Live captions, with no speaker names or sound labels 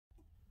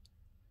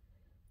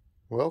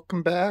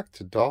Welcome back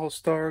to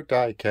Dollstar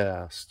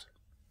Diecast.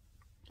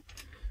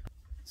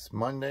 It's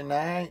Monday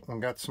night.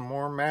 We got some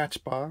more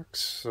Matchbox,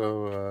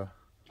 so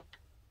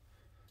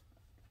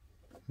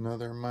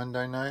another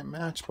Monday night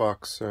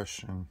Matchbox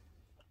session.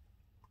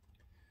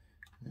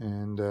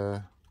 And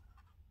I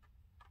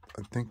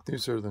think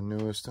these are the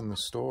newest in the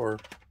store.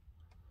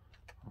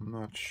 I'm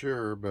not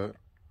sure, but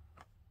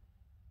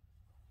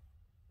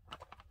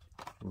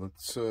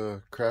let's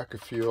crack a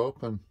few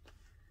open.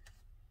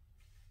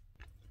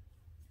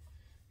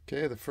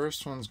 Okay, the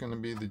first one's going to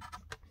be the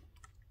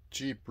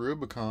Jeep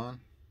Rubicon,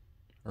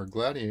 or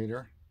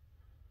Gladiator.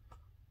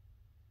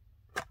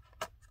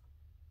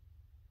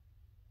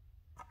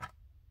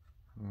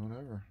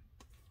 Whatever.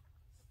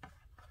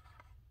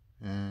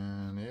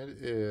 And it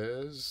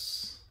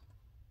is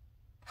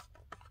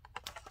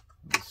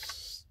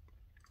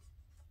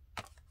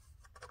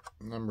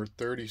number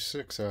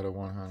 36 out of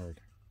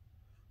 100.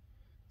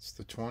 It's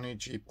the 20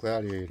 Jeep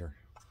Gladiator.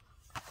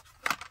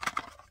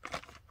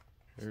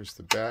 Here's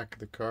the back of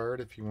the card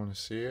if you want to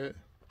see it.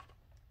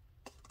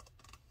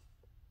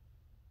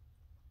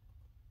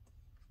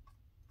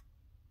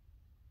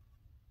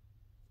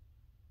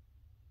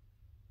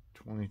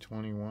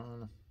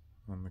 $2021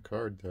 on the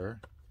card there.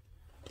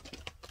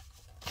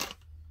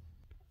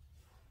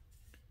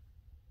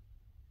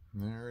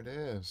 And there it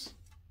is.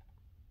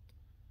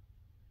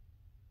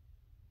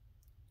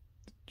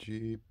 The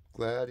Jeep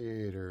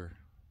Gladiator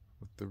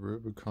with the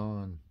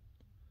Rubicon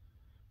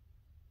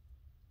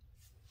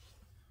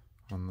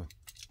on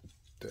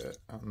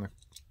the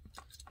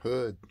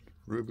hood.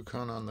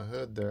 Rubicon on the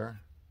hood there,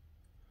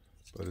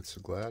 but it's a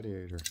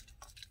Gladiator.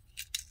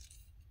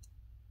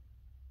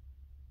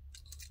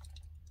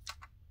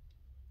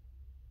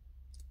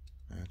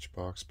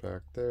 Matchbox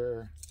back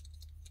there.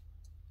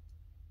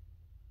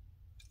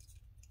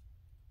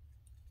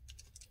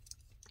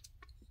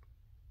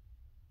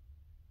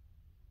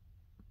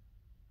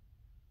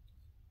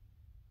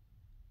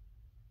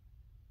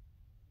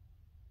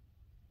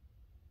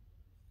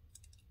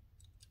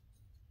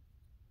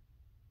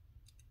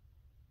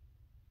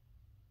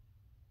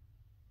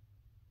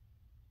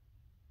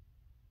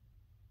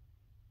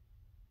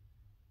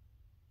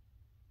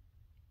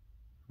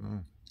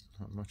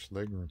 Not much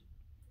leg room.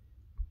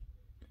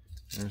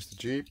 There's the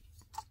Jeep.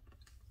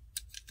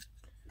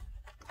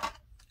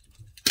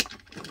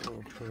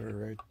 We'll put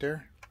her right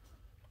there.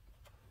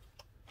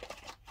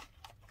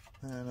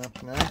 And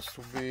up next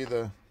will be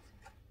the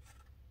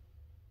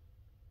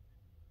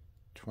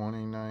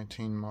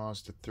 2019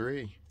 Mazda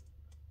 3.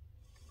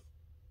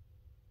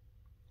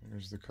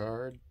 There's the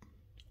card,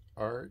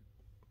 art.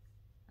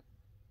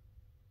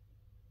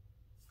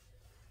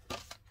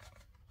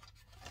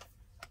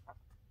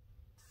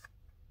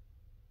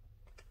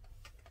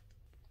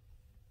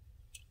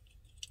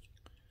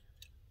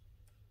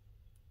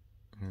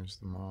 Here's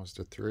the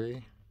Mazda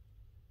 3.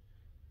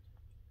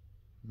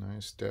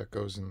 Nice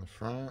decos in the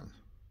front.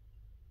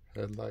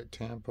 Headlight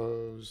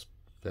tampos,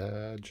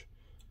 badge.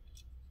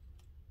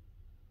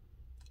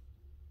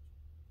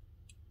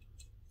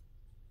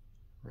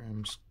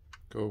 Rims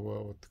go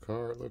well with the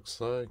car, it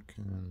looks like,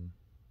 and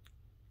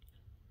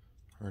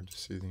hard to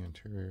see the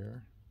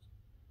interior.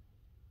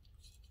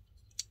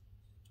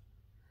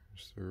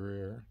 Here's the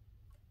rear.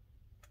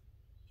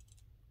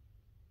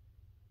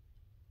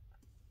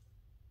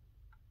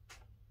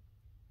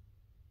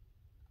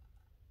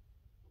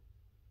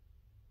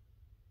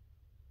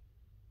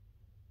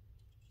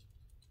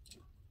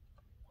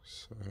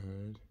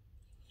 Side.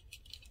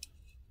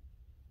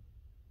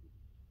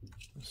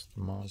 This is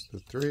the Mazda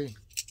 3.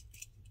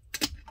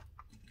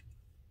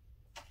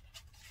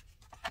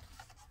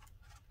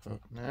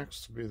 Up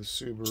next will be the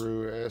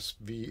Subaru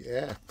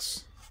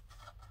SVX.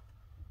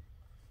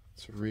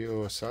 It's a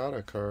Ryo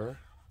Asada car.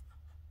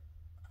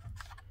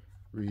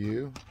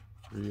 Ryo.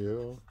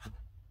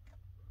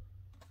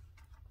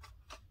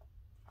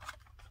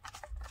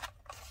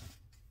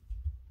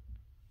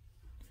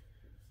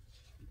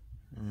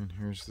 And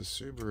here's the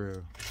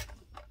Subaru.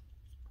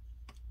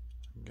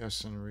 I'm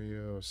guessing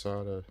Ryo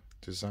Asada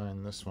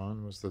designed this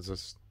one, was the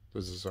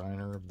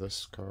designer of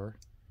this car.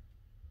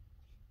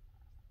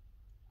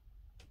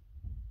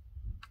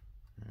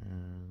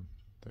 And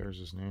there's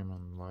his name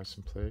on the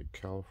license plate,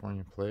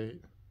 California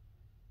plate.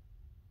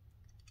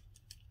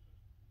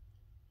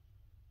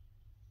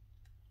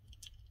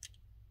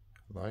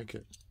 Like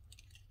it.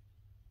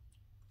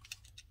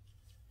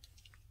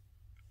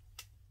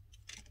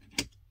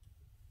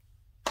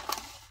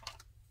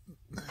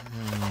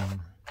 And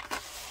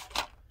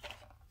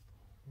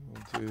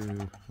we'll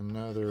do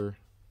another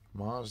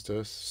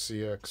Mazda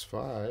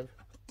CX-5.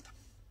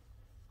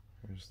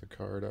 Here's the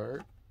card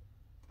art.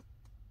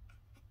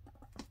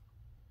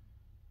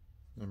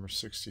 Number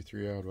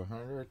 63 out of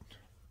 100.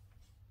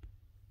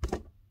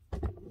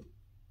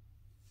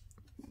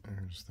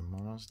 There's the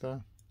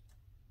Mazda.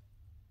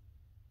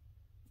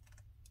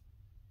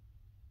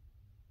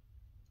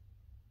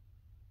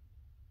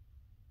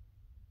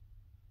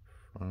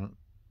 Front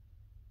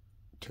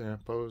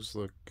tampos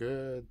look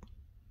good.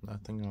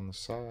 Nothing on the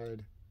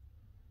side.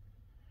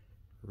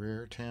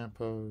 Rear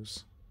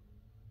tampos.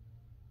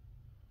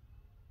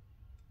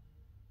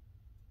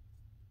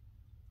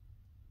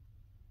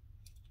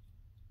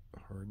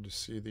 Hard to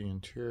see the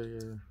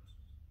interior.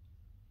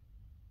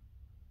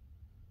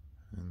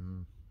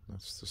 And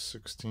that's the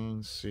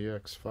 16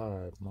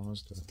 CX-5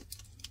 Mazda.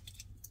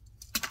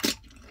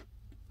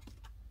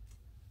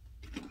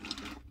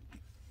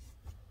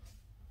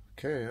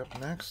 Okay, up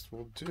next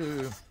we'll do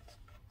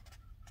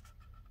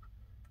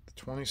the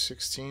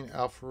 2016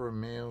 Alfa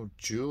Romeo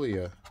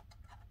Giulia.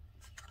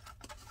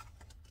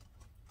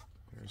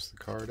 There's the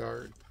card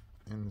art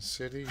in the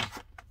city.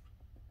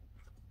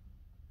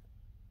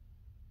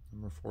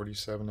 Number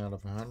 47 out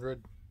of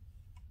 100.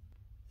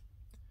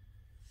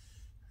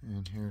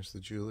 And here's the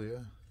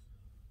Giulia.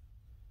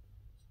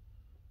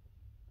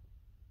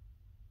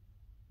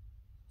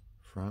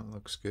 Front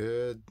looks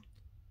good.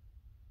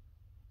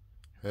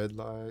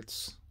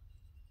 Headlights.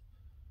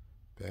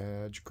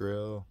 Badge,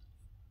 grille.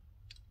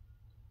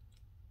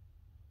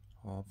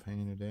 All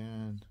painted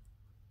in.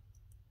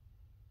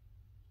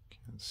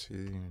 Can't see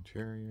the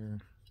interior.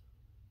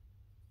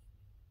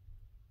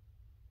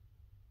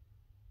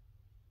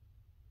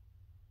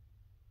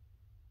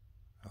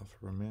 Alfa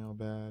Romeo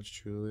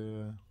badge,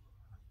 Giulia.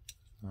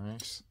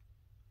 Nice.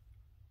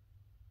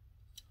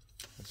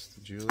 That's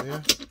the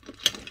Giulia.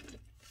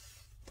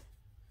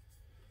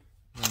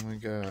 Then we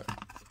got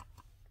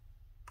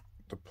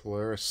the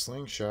Polaris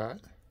Slingshot.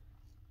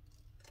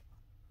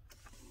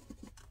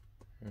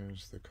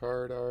 There's the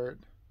card art.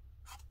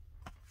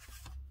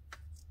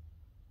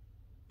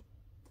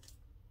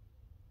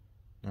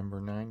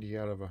 Number 90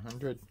 out of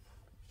 100.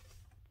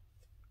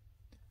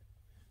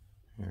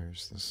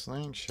 Here's the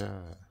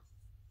Slingshot.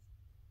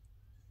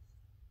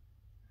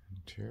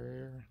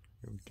 Interior,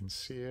 we can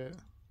see it.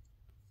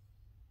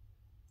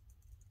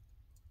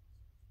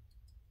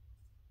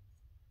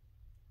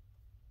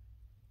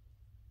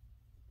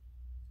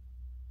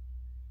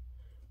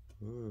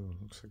 Ooh,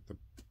 looks like the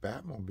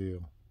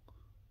Batmobile.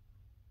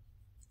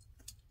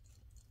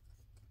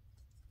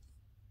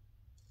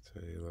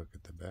 Take a look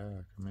at the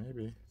back,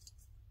 maybe.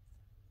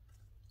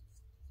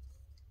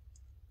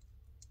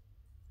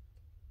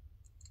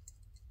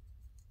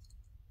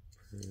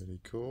 Pretty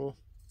cool.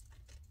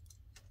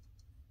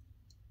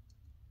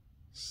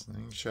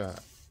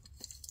 Slingshot.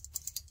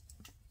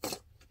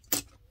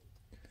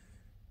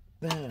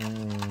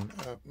 Then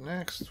up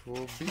next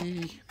will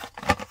be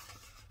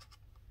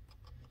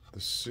the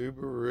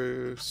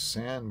Subaru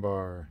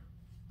Sandbar.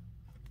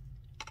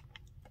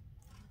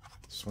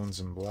 This one's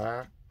in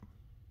black.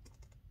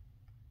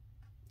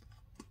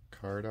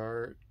 Card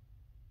art.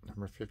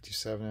 Number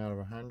 57 out of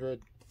 100.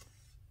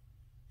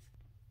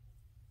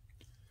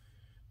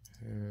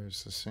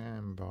 Here's the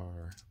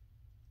Sandbar.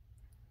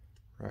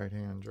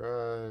 Right-hand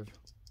drive.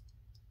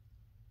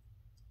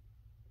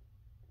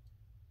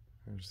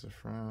 There's the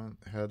front,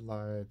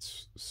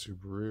 headlights,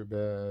 Subaru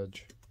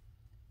badge.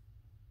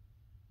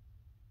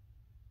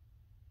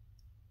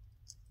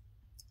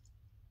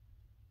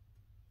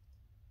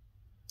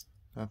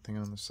 Nothing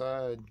on the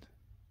side.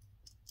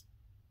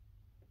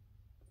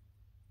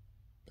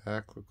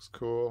 Back looks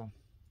cool.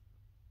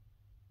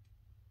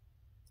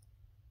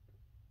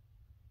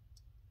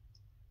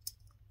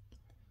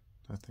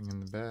 Nothing in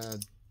the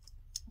bed.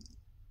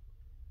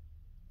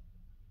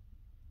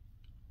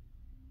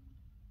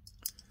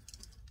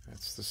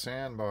 That's the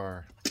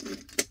Sandbar.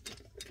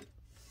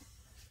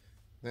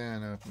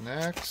 Then up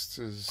next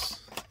is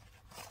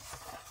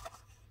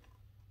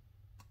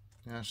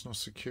National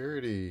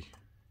Security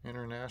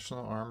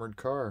International Armored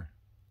Car,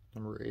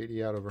 number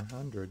 80 out of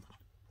 100.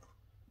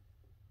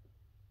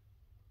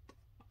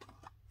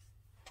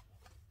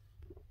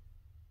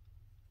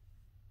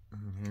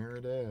 And here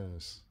it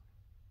is.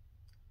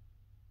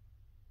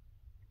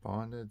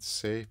 Bonded,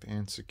 safe,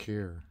 and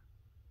secure.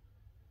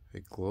 A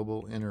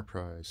global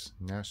enterprise,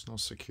 national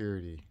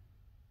security,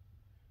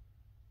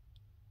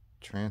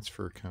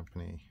 transfer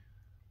company,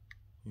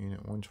 Unit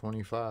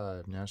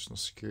 125, national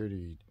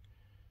security,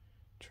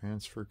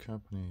 transfer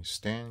company,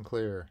 stand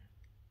clear.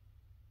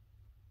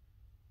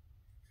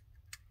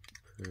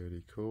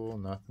 Pretty cool,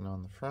 nothing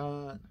on the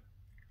front,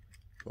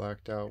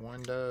 blacked out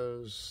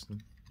windows,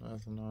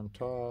 nothing on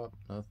top,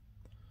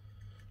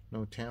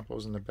 no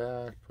tampos in the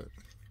back, but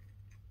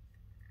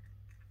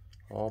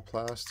all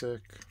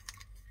plastic.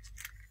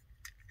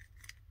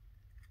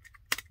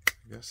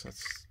 I guess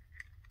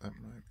that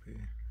might be,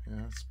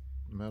 yeah, it's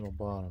metal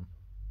bottom,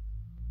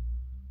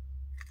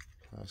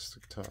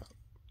 plastic top.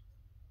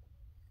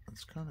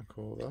 That's kind of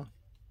cool though.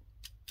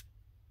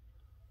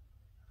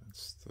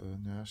 That's the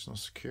national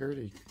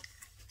security.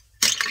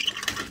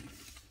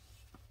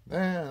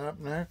 Then up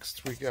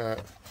next we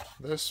got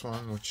this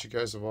one, which you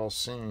guys have all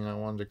seen. I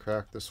wanted to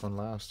crack this one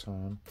last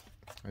time.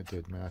 I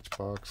did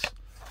Matchbox.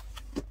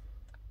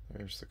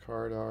 There's the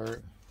card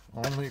art,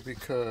 only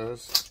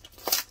because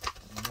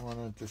I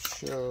wanted to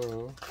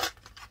show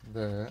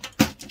that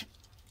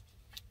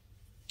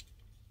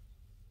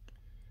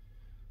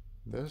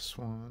this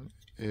one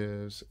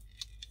is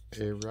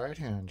a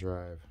right-hand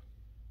drive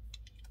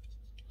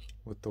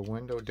with the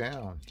window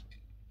down.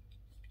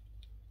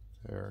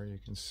 There you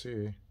can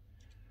see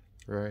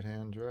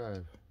right-hand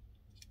drive.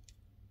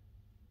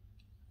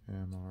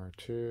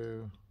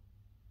 MR2.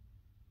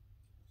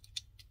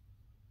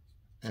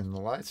 And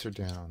the lights are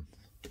down.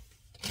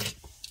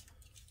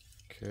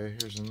 Okay,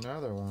 here's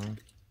another one.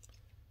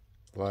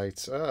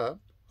 Lights up.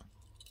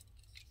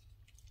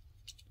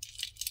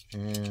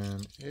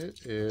 And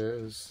it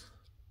is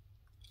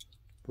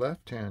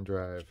left-hand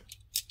drive.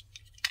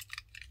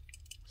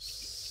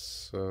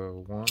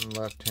 So one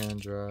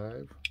left-hand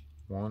drive,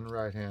 one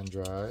right-hand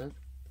drive.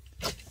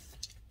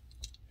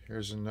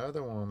 Here's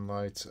another one,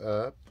 lights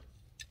up.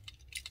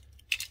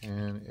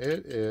 And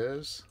it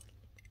is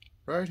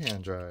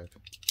right-hand drive.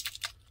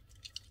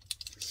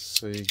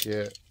 So you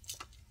get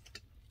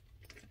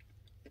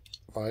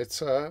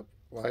lights up,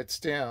 lights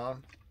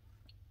down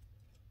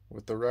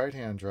with the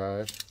right-hand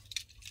drive.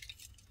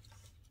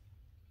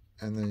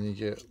 And then you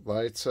get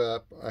lights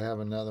up. I have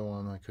another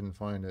one, I couldn't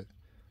find it.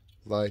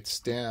 Lights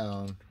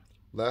down,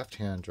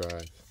 left-hand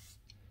drive.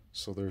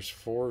 So there's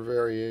 4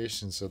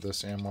 variations of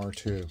this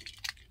MR2.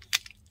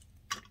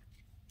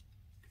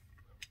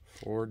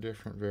 4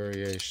 different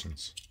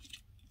variations.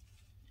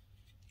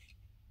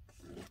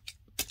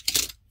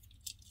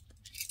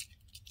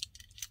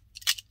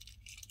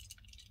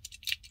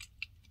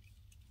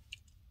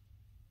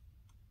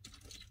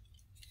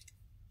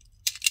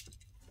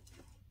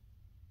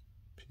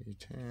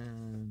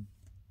 P10.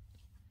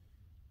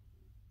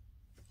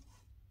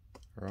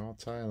 They're all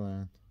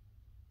Thailand.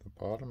 The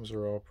bottoms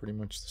are all pretty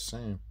much the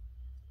same.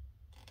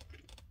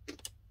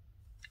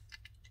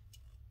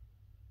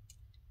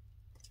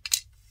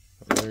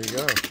 But there you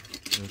go.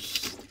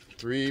 There's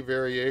 3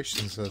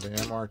 variations of the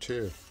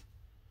MR2.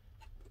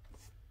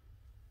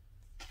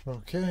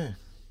 Okay,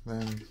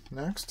 then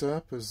next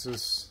up is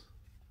this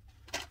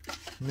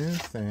new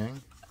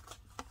thing.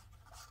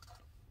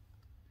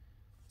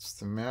 It's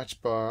the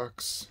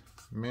Matchbox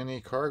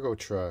mini cargo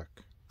truck.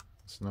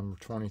 It's number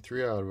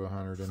 23 out of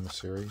 100 in the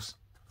series.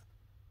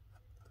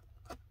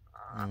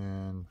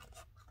 And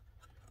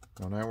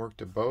when I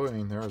worked at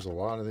Boeing, there was a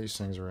lot of these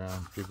things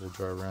around. People would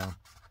drive around.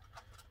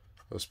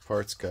 Those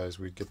parts guys,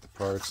 we'd get the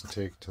parts and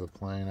take it to the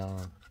plane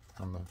on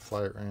the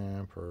flight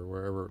ramp or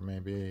wherever it may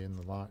be in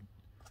the lot.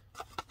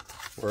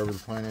 Wherever the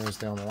plane is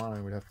down the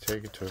line, we'd have to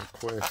take it to it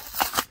quick.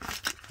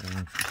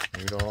 And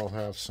we'd all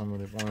have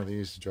one of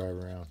these to drive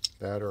around.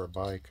 That or a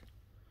bike.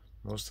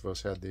 Most of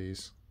us had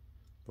these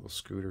little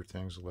scooter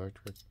things,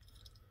 electric.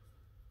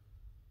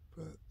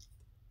 But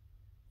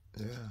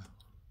yeah.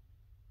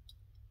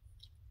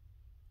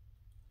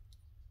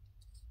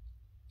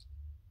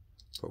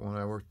 But when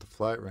I worked the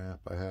flight ramp,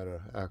 I had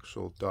an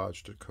actual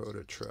Dodge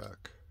Dakota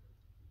truck.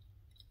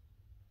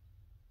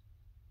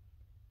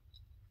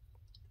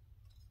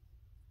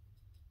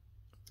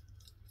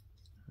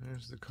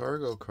 There's the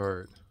cargo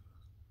cart.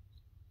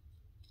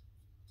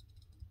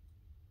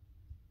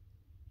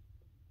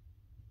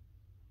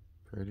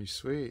 Pretty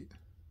sweet.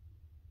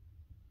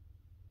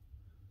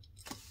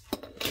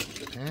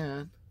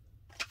 And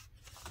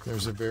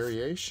there's a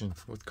variation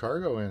with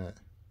cargo in it.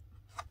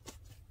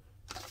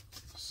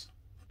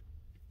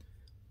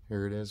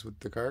 Here it is with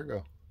the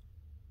cargo.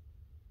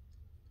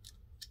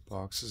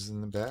 Boxes in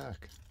the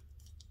back.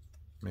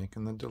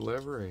 Making the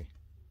delivery.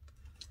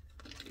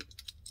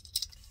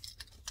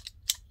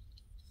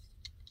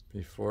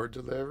 Before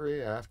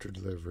delivery, after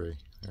delivery.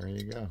 There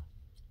you go.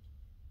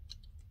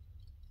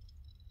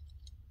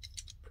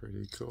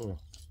 Pretty cool.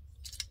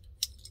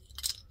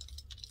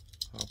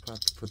 I'll have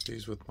to put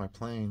these with my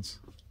planes.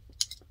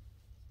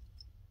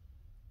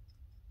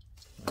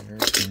 My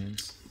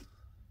airplanes.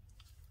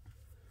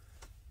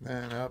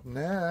 Then up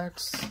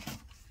next,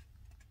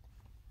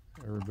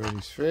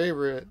 everybody's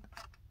favorite,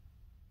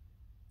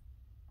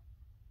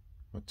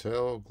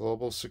 Mattel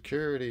Global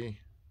Security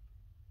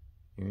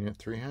Unit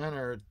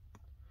 300,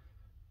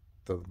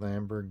 the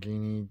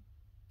Lamborghini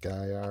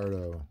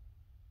Gallardo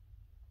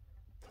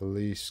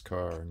police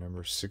car,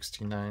 number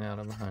 69 out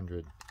of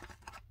 100.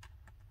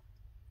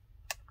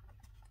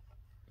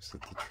 So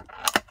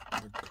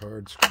the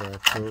card's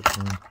cracked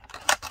open.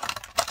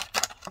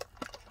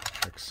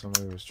 Like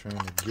somebody was trying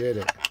to get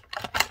it.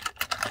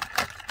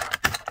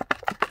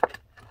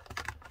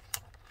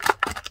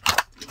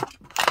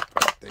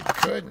 But they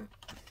couldn't.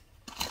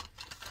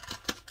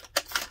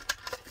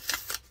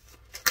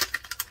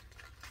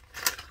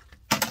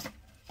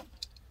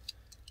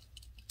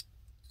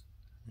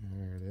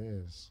 There it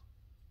is.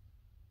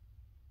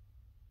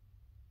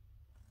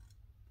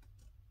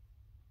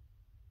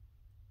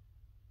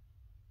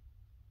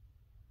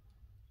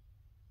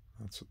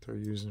 That's what they're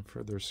using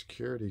for their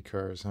security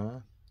cars,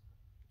 huh?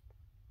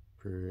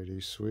 Pretty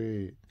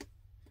sweet.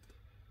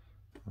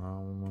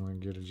 I'm gonna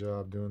get a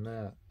job doing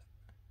that.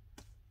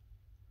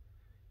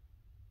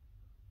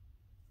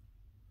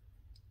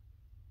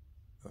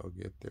 They'll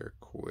get there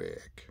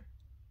quick.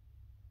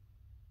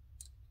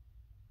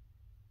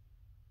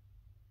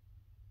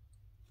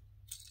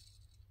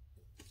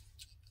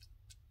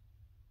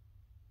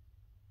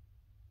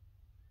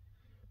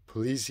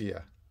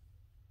 Policia.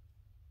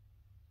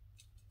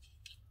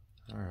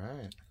 All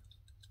right.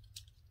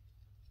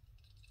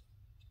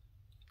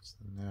 It's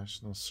the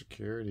national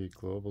security,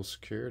 global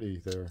security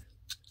there.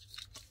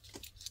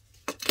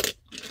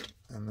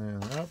 And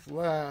then up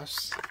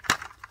last,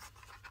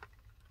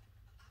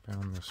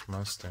 found this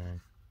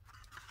Mustang.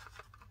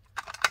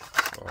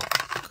 So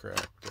I'll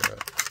crack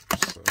that.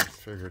 So I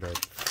figured I'd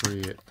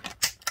free it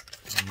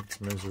from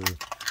its misery.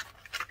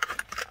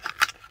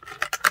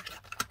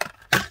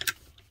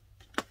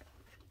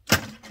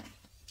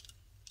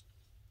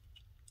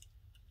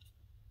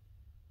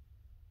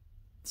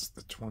 It's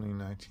the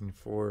 2019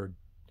 Ford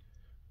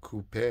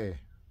Coupe.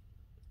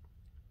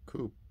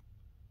 Coupe.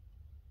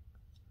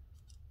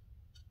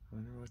 I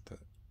wonder what the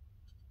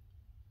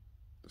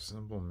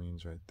symbol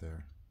means right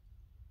there.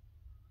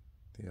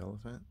 The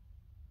elephant?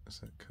 Is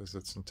that because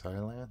it's in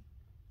Thailand?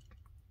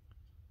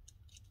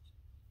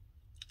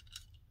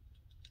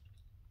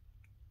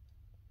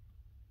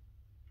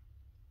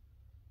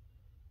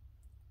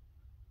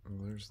 Well,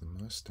 there's the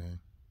Mustang.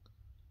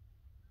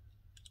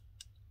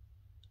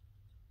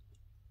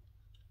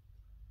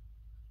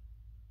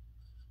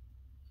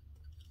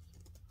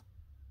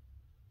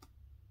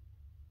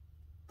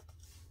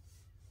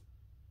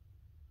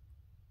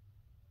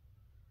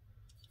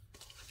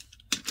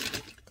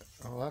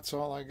 Well, that's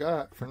all I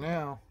got for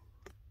now.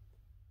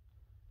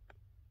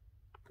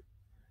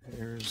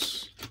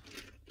 Here's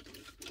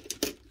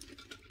the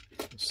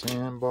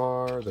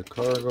sandbar, the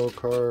cargo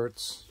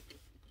carts,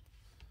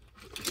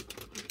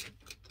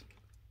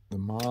 the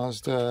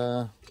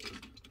Mazda,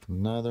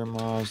 another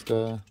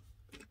Mazda,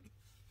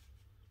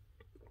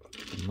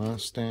 the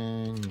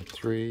Mustang, the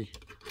 3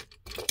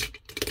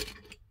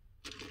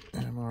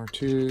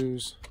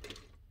 MR2s,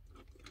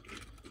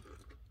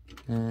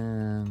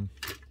 and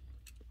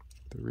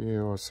the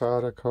Rio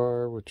Asada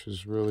car, which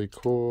is really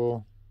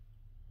cool.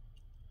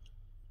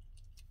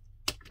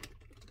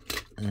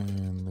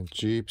 And the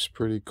Jeep's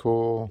pretty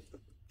cool.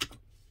 The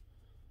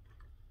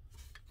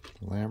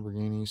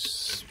Lamborghini's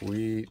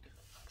sweet.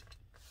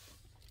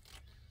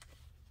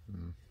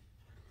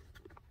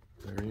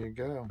 There you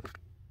go.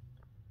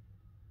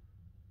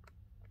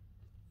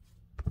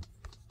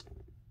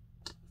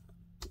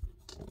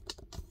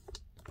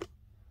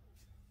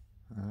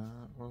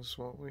 That was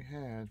what we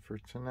had for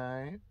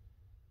tonight.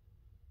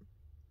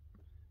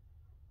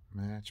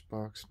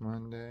 Matchbox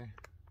Monday.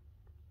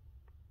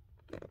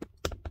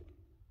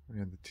 We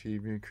had the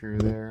TV crew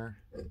there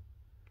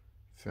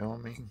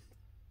filming.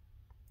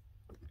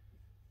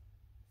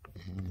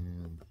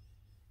 And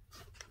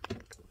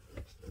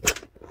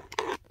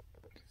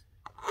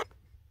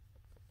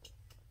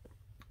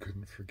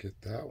couldn't forget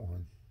that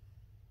one.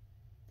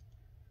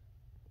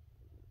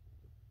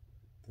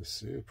 The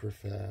super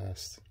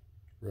fast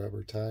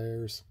rubber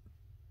tires.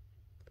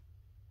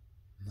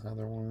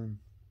 Another one.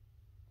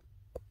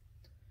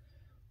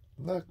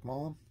 Look,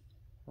 Mom,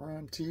 we're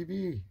on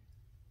TV.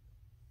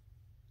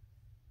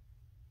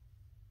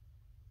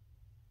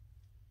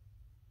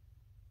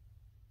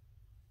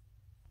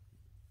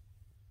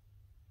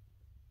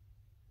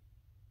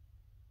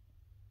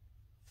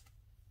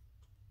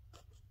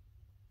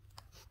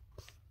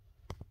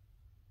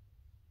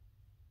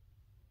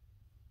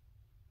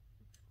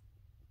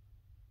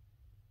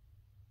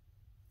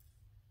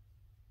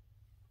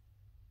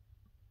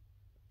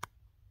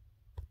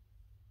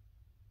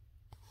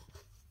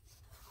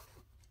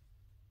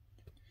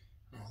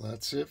 Well,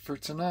 that's it for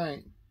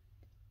tonight.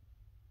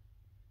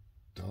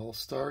 Dull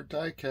Star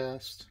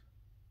Diecast.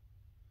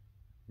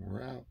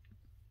 We're out.